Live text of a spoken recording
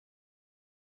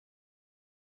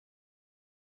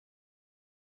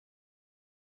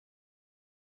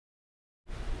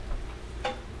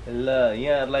ल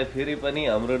यहाँहरुलाई फेरि पनि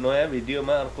हाम्रो नयाँ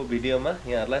भिडियोमा अर्को भिडियोमा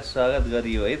यहाँहरुलाई स्वागत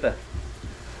गरियो है त।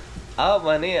 अब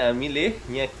भने हामीले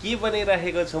यहाँ के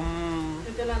बनाइराखेको छौं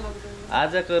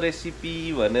आजको रेसिपी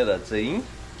भनेर चाहिँ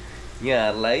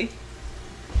यहाँहरुलाई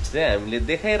चाहिँ हामीले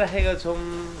देखाइराखेको छौं।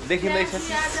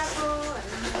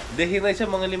 देखिँदैछ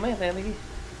मंगलीमा त्यहाँदेखि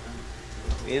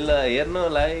ल हेर्नु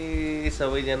होला है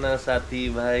सबैजना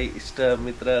साथीभाइ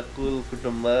इष्टमित्र कुल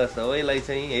कुटुम्ब सबैलाई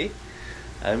चाहिँ है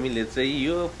हामीले चाहिँ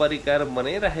यो परिकार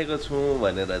बनाइराखेको छौं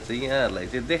भनेर चाहिँ यहाँहरुलाई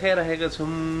चाहिँ देखाइराखेको छौं।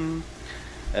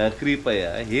 कृपया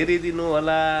हेरिदिनु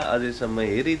होला, अझैसम्म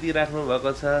हेरिदिराख्नु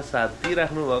भएको छ, साथ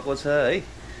दिइराख्नु भएको छ है।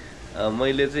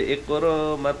 मैले चाहिँ एक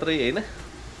करो मात्रै हैन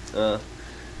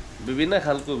विभिन्न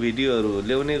खालको भिडियोहरु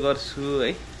ल्याउने गर्छु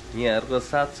है। यहाँहरुको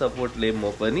साथ सपोर्टले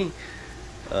म पनि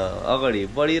अगाडि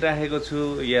बढिराखेको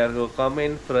छु। यहाँहरुको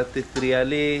कमेन्ट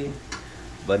प्रतिक्रियाले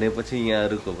भनेपछि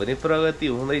यहाँहरुको पनि प्रगति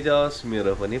हुँदै जाओस्,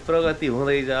 मेरो पनि प्रगति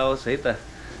हुँदै जाओस् है त।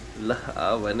 ल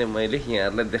अब भने मैले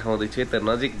यहाँहरुलाई देखाउँदै छु त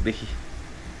नजिकदेखि।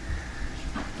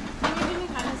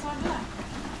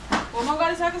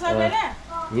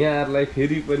 यहाँहरुलाई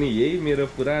फेरि पनि यही मेरो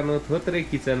पुरानो थोत्रे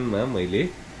किचनमा मैले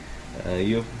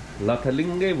यो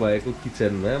लथलिङ्गै भएको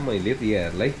किचनमा मैले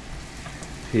यहाँहरुलाई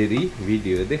फेरि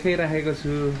भिडियो देखाइराखेको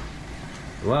छु।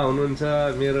 उहाँ हुनुहुन्छ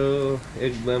मेरो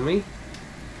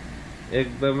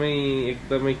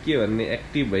एकदमै के भन्ने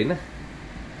एक्टिभ हैन,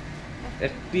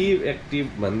 एक्टिभ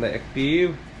भन्दा एक्टिभ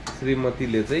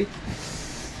श्रीमतीले चाहिँ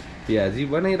प्याजी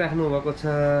बनाइराख्नु भएको छ।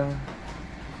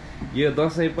 यो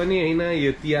दशैं पनि हैन,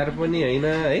 यो तिहार पनि हैन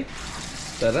है,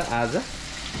 तर आज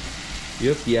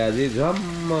यो प्याजी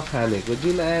जम्म खानेको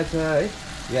दिन आएछ है।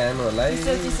 यहाँहरुलाई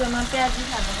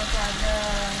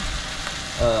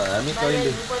हामी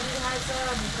कहिले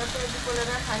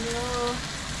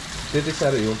त्यति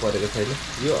साह्रो हिउँ परेको छैन।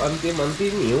 यो अन्तिम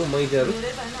हिउँ मैजाहरू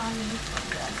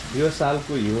यो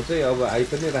सालको हिउँ चाहिँ अब आइ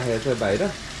पनि राखेको छ बाहिर।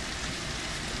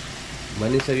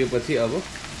 भनिसकेपछि अब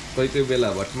कोही बेला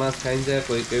भटमास खाइन्छ,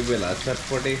 कोही बेला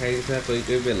चटपटे खाइन्छ,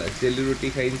 कोही बेला सेलरोटी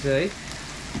खाइन्छ है,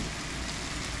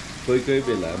 कोही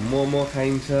बेला मोमो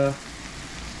खाइन्छ,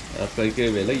 कोही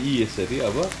बेला यी यसरी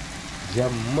अब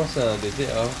झ्याम्मसँगले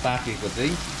चाहिँ अब पाकेको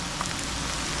चाहिँ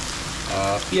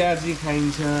प्याजी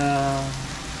खाइन्छ।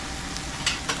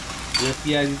 यो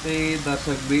प्याजी चाहिँ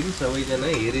दर्शकवृन्द सबैजना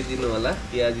हेरिदिनु होला।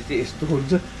 प्याजी चाहिँ यस्तो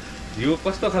हुन्छ। यो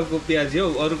कस्तो खालको प्याजी हो?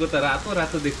 अरूको त रातो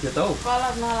रातो देख्थ्यो त हौ,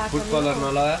 फुड कलर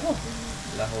नलगाएको।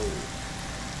 ल हौ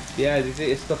प्याजी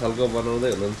चाहिँ यस्तो खालको बनाउँदै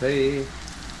हुनुहुन्छ है।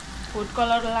 फुड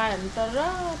कलर लगायो भने त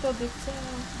रातो देख्छ।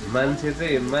 मान्छे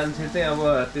चाहिँ अब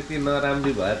त्यति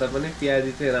नराम्री भए तापनि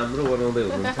प्याजी चाहिँ राम्रो बनाउँदै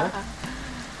हुनुहुन्छ।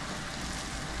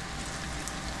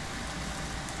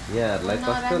 यहाँहरुलाई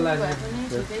कस्तो लाग्यो?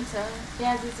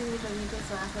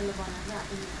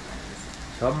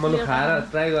 सम्मलो खाएर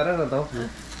ट्राई गर न त।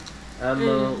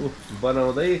 आमा उफ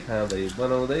बनाउँदै खाँदै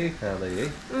है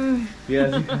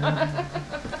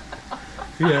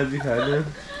प्याजी खानु।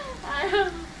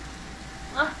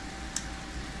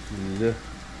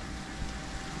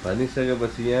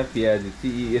 भनिसकेपछि यहाँ प्याजी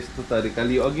चाहिँ यस्तो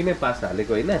तरिकाले अघि नै पास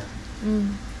हालेको हैन?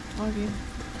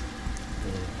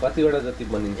 कतिवटा जति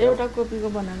बनिन्छ? एउटा कोपीको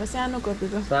बनाएको, सानो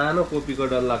कोपीको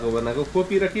डल्लाको बनाएको।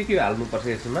 कोपी र के हाल्नु पर्छ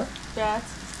यसमा? प्याज,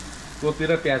 कोपी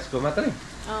र प्याजको मात्रै?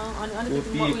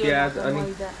 कोपी प्याज अनि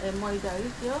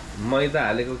मैदा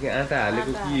हालेको कि आटा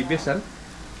हालेको कि बेसन?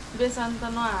 बेसन त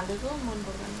नहालेको मन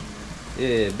पर्दैन।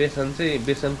 ए बेसन चाहिँ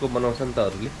बेसनको बनाउँछन् त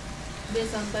अरूले।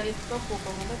 बेसन त यस्तो पोको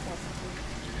मात्रै पर्छ।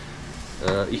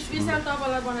 स्पेशल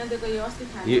तपाईलाई बनाइदिएको यो अस्ति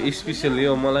खाए। यो स्पेशल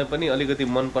यो मलाई पनि अलिकति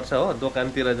मन पर्छ हो।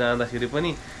 दोकानतिर जाँदाखेरि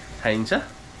पनि खाइन्छ,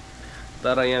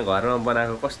 तर यहाँ घरमा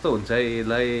बनाएको कस्तो हुन्छ है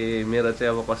यसलाई। मेरो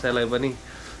चाहिँ अब कसैलाई पनि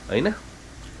हैन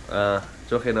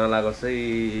चोखे नलागोस् है।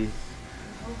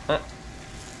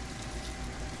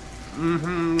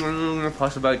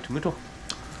 फर्स्ट बाइट मिठो,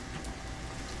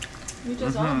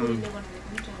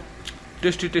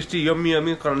 टेस्टी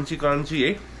यम्मी क्रन्ची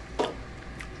है।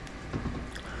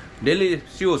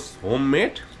 डेलिसियस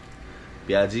होममेड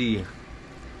प्याजी।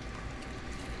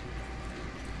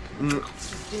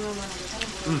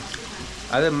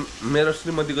 आज मेरो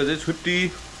श्रीमतीको चाहिँ छुट्टी,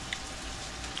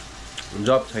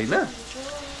 जब छैन,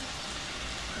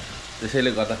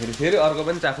 त्यसैले गर्दाखेरि फेरि अर्को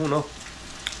पनि चाखौँ न।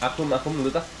 आखौँ लु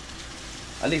त।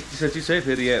 अलिक चिसो है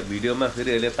फेरि यहाँ भिडियोमा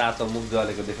फेरि अहिले तातो मुख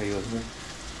जलेको देखाइयो।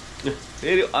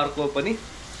 फेरि अर्को पनि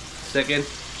सेकेन्ड।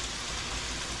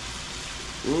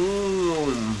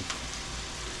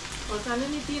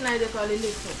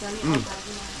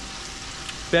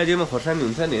 प्याजीमा खोर्सानी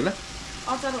हुन्छ नि हैन?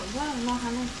 अचार हुन्छ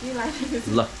नखानु के लागिरहेको छ।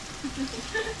 ल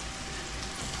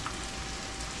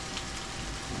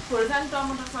खोर्सानी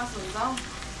टमाटर सस हुन्छ।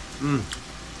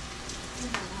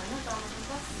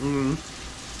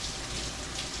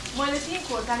 मैले चाहिँ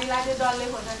खोर्सानी लाग्यो डल्ले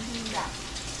खोर्सानी 3टा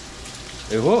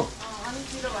ए हो अनि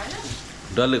पिरो भएन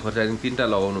डल्ले खोर्सानी 3टा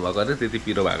लगाउनु भएको अरे त्यति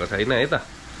पिरो भएको छैन है त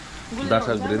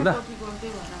दर्शक वृन्द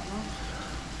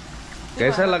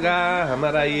कैसा लगा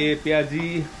हमारा ये प्याजी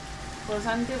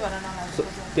खोर्सानी त्यही भएर नलाग्छ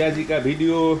प्याजी का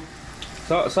भिडियो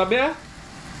सबैले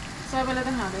त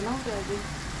खाँदैनौ प्याजी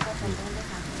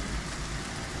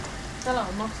चल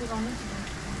होमवर्क सिकाउनु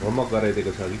होमवर्क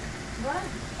गराइदिएको छ अघि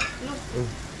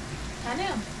खाने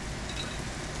हो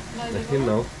एकछिन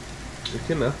न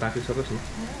एकछिन न पाकिसकोस् न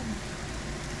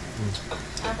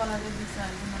आपालाई चाहिँ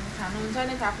बिस्तारै खानुहुन्छ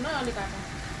नि थाप्नु अलिक आएको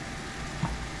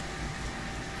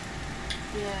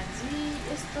प्याजी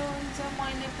यस्तो हुन्छ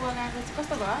मैले पकाएको चाहिँ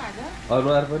कस्तो भयो आज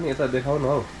अनुहार पनि यता देखाउ न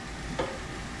हौ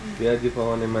प्याजी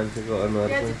पकाउने मान्छेको अनुहार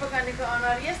प्याजी पकानेको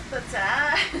अनुहार यस्तो छ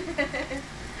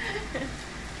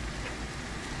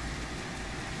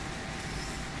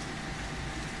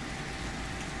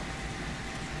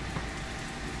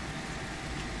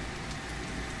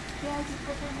प्याजी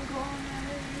पकानेको अनुहार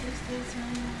यस्तो छ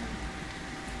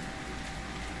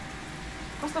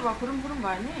कस्तो भयो खुरुम खुरुम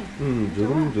भयो नि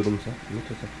झुरुम झुरुम छ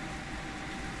मिठो छ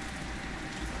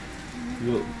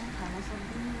यो खान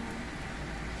सक्दिनँ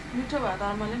मिठो भयो त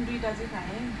मैले पनि 2टा चाहिँ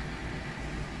खाएँ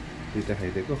 2टा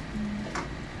खाइदिएको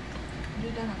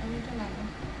 2टा खाँदा मिठो लाग्यो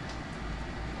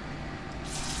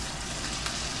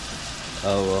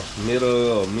अब मेरो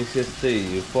मिसेस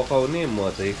चाहिँ पकाउने म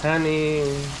चाहिँ खाने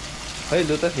खै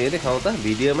लु त फेरि खाउँ त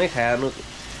भिडियोमै खानु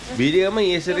भिडियोमै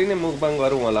यसरी नै मुकबाङ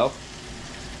गरौँ होला हौ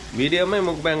भिडियोमै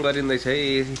मुकबाङ गरिँदैछ है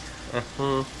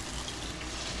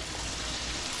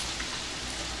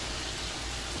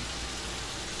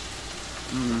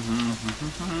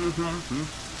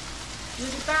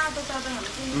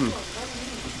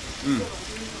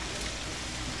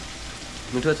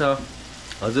मिठो छ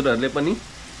हजुरहरूले पनि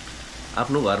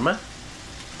आफ्नो घरमा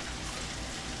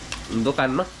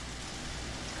दोकानमा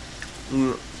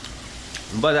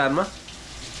बजारमा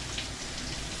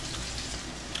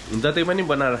जतै पनि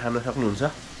बनाएर खान सक्नुहुन्छ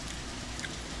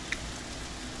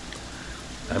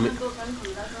हामी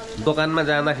दोकानमा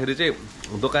जाँदाखेरि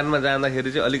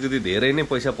चाहिँ अलिकति धेरै नै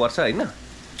पैसा पर्छ हैन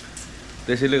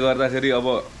त्यसैले गर्दाखेरि अब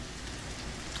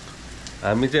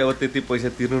हामी चाहिँ अब त्यति पैसा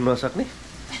तिर्नु नसक्ने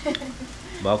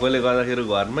भएकोले गर्दाखेरि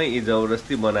घरमै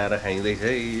जबरजस्ती बनाएर खाइँदैछ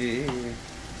है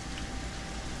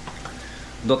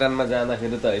दोकानमा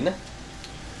जाँदाखेरि त हैन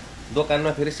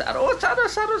दोकानमा फेरि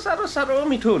साह्रो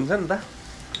मिठो हुन्छ नि त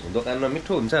दोकानमा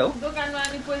मिठो हुन्छ हो दोकानमा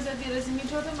अनि पैसा तिरेपछि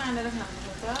मिठो त मानेर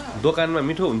खानुपर्छ दोकानमा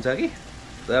मिठो हुन्छ कि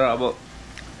तर अब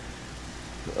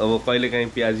कहिलेकाहीँ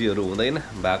प्याजीहरू हुँदैन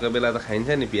भएको बेला त खाइन्छ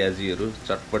नि प्याजीहरू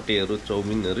चटपटेहरू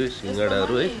चाउमिनहरू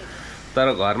सिङ्गडाहरू है तर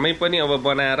घरमै पनि अब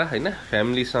बनाएर हैन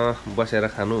फ्यामिलीसँग बसेर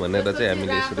खानु भनेर चाहिँ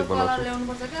हामीले यसरी बनाउँछौँ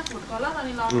ल्याउनुपर्छ क्या फुड कलर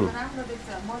अनि लगाउनु राम्रो देख्छ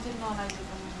म चाहिँ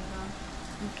नलागेको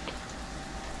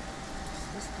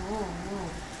यस्तो हो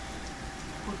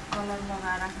फुड कलर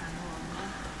लगाएर खानु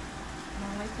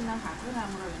मलाई किन खाएको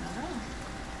राम्रो होइन र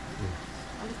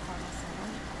अलिक खराब छ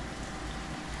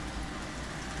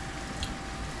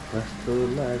कस्तो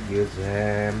लाग्यो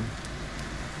ज्याम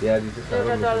प्याजी चाहिँ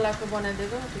एउटा डल्लाको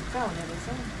बनाइदिएको ठिक्क हुने रहेछ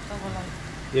तपाईँलाई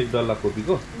एक डल्ला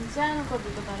कोपीको सानो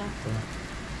कोपीको तर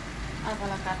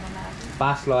आफूलाई काट्नु लाग्यो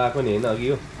पास लगाएको नि होइन अघि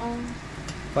यो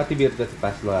कति बेर जति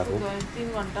पास लगाएको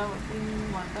 3 घन्टा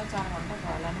 4 घन्टा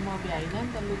भयो होला नि म भ्याइन नि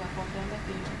त लुगा पक्राउँदा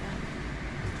त्यही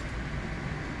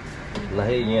ल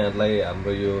है यहाँहरूलाई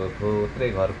हाम्रो यो थोत्रै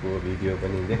घरको भिडियो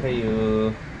पनि देखाइयो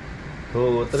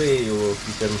थोत्रै यो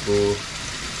किचनको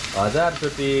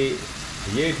 1000चोटि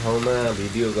यही ठाउँमा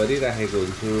भिडियो गरिराखेको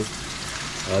हुन्छु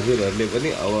हजुरहरूले पनि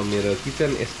अब मेरो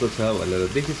किचन यस्तो छ भनेर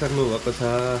देखिसक्नु भएको छ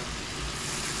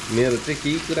मेरो चाहिँ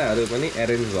केही कुराहरू पनि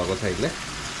एरेन्ज भएको छैन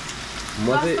म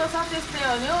चाहिँ त्यस्तै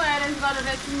हो नि हौ एरेन्ज गरेर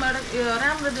एकछिनबाट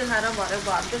राम्रो देखाएर भरे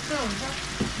घर त्यस्तै हुन्छ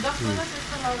जस्तो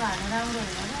त्यस्तो लगाएर राम्रो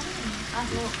होइन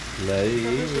आफ्नो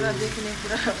कुरा देखिने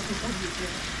कुरा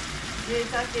जे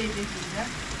छ त्यही देखिन्छ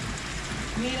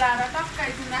मिलाएर टक्कै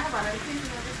एकछिन राख भएर एकछिन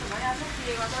त्यस्तो भइहाल्छ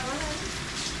के गर्दा भयो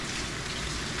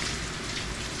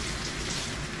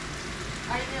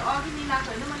अहिले अघि मिलाएको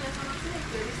होइन मैले सोच्छु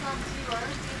फेरि सब्जी भयो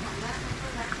के भन्दा सबै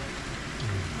राख्छु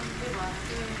त्यही भएर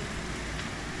चाहिँ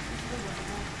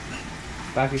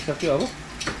पाकिसक्यो अब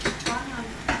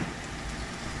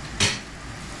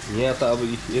यहाँ त अब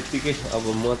यत्तिकै अब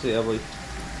म चाहिँ अब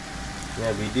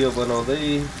यहाँ भिडियो बनाउँदै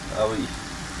अब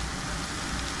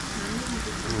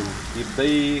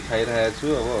टिप्दै खाइरहेको छु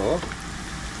अब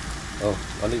हो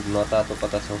अलिक नतातो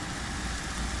कता छौ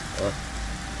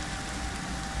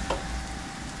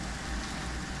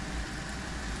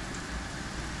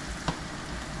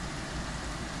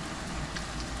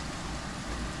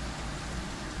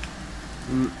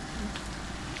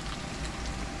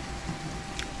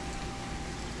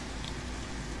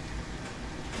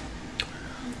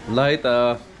ल है त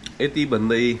यति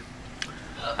भन्दै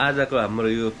आजको हाम्रो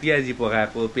यो प्याजी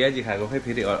पकाएको प्याजी खाएको खै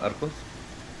फेरि अर्को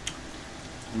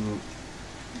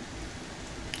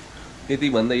यति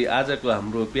भन्दै आजको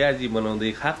हाम्रो प्याजी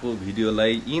बनाउँदै खाएको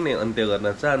भिडियोलाई यही नै अन्त्य गर्न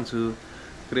चाहन्छु।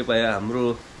 कृपया हाम्रो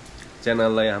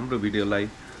च्यानललाई हाम्रो भिडियोलाई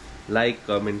लाइक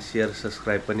कमेन्ट सेयर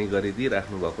सब्सक्राइब पनि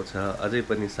गरिदिइराख्नु भएको छ। अझै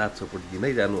पनि साथ सपोर्ट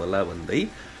दिँदै जानु होला भन्दै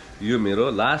यो मेरो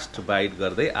लास्ट बाइट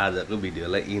गर्दै आजको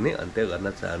भिडियोलाई यही नै अन्त्य गर्न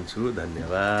चाहन्छु।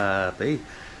 धन्यवाद है।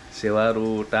 सेवारो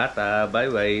टाटा बाई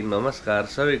बाई नमस्कार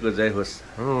सबैको जय होस्।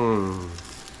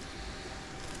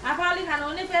 आफूले खानु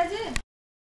हुने प्याजी